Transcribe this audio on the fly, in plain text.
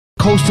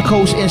Coast to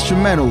coast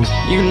instrumentals.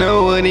 You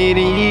know what it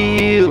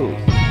is.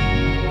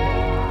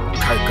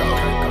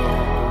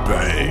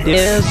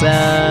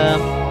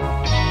 Dizzle.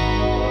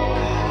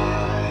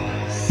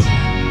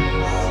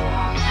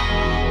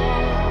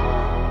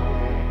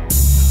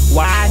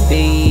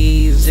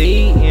 YDZMZ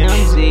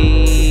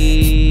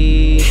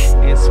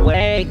and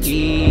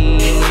Swaggy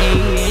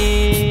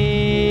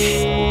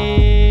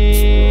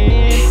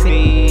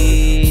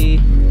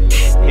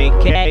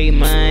and K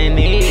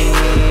Money.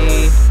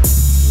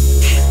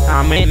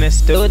 I'm in the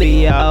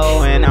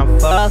studio and I'm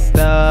fucked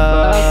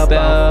up.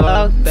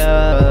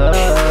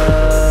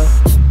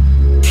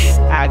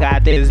 I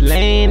got this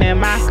lean in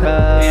my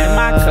cup,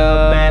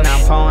 and I'm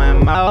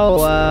pouring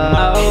more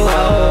up.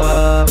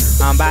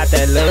 I'm about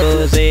to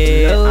lose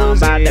it, I'm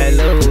about to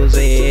lose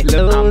it,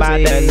 I'm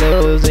about to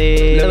lose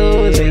it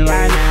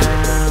right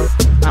now.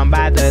 I'm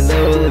about to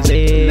lose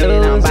it,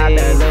 I'm about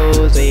to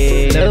lose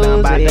it, I'm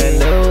about to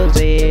lose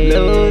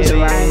it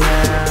right now.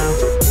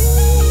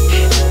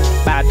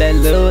 About to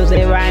lose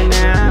it right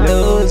now,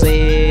 lose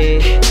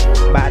it.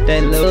 About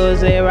to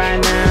lose it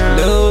right now,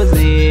 lose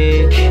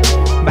it.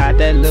 About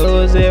to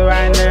lose it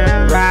right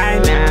now, right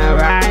now,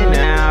 right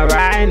now,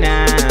 right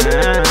now.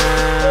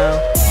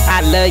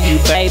 I love you,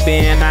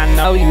 baby, and I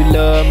know you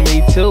love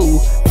me too.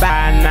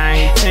 By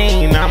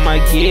 19, I'ma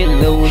get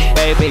loose,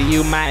 baby.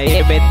 You my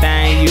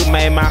everything. You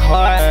made my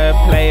heart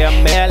play a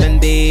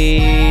melody.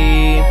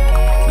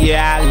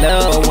 Yeah, I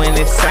love when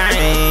it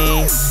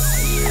sings.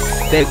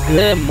 The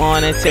good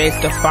morning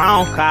text, the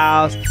phone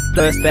calls,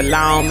 plus the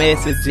long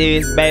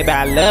messages, baby.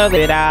 I love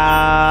it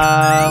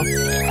all.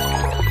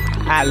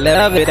 I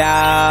love it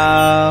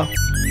all.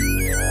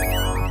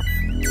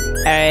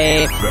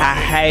 Ay, I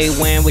hate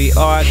when we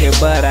argue,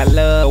 but I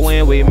love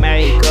when we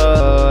make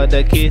up.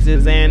 The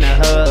kisses and the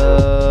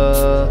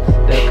hug,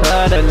 the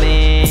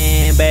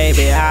cuddling,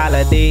 baby, all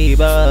of the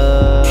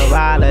above,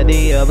 all of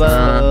the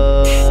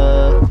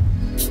above.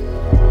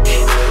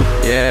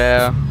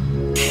 Yeah.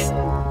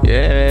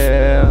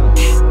 Yeah.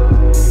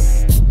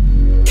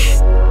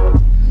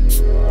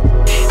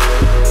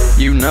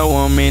 You know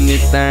I'm in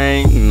this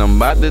thing, I'm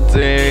about to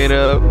tear it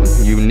up.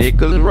 You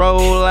niggas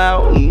roll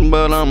out,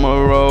 but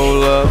I'ma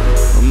roll up.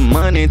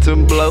 Money to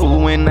blow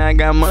when I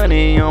got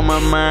money on my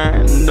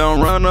mind.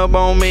 Don't run up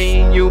on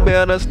me, you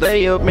better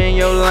stay up in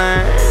your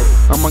line.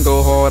 I'ma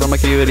go hard, I'ma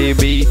kill this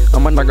beat.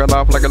 I'ma knock it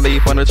off like a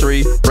leaf on a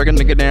tree. Break a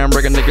nigga down,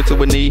 break a nigga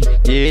to a knee.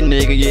 Yeah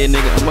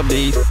nigga, I'm a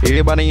beast.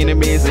 Everybody in the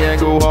mix say I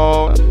go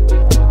hard.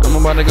 I'm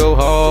about to go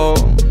hard,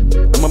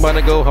 I'm about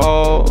to go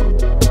hard.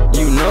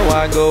 You know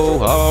I go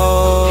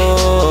hard,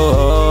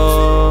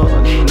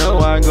 you know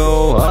I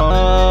go hard.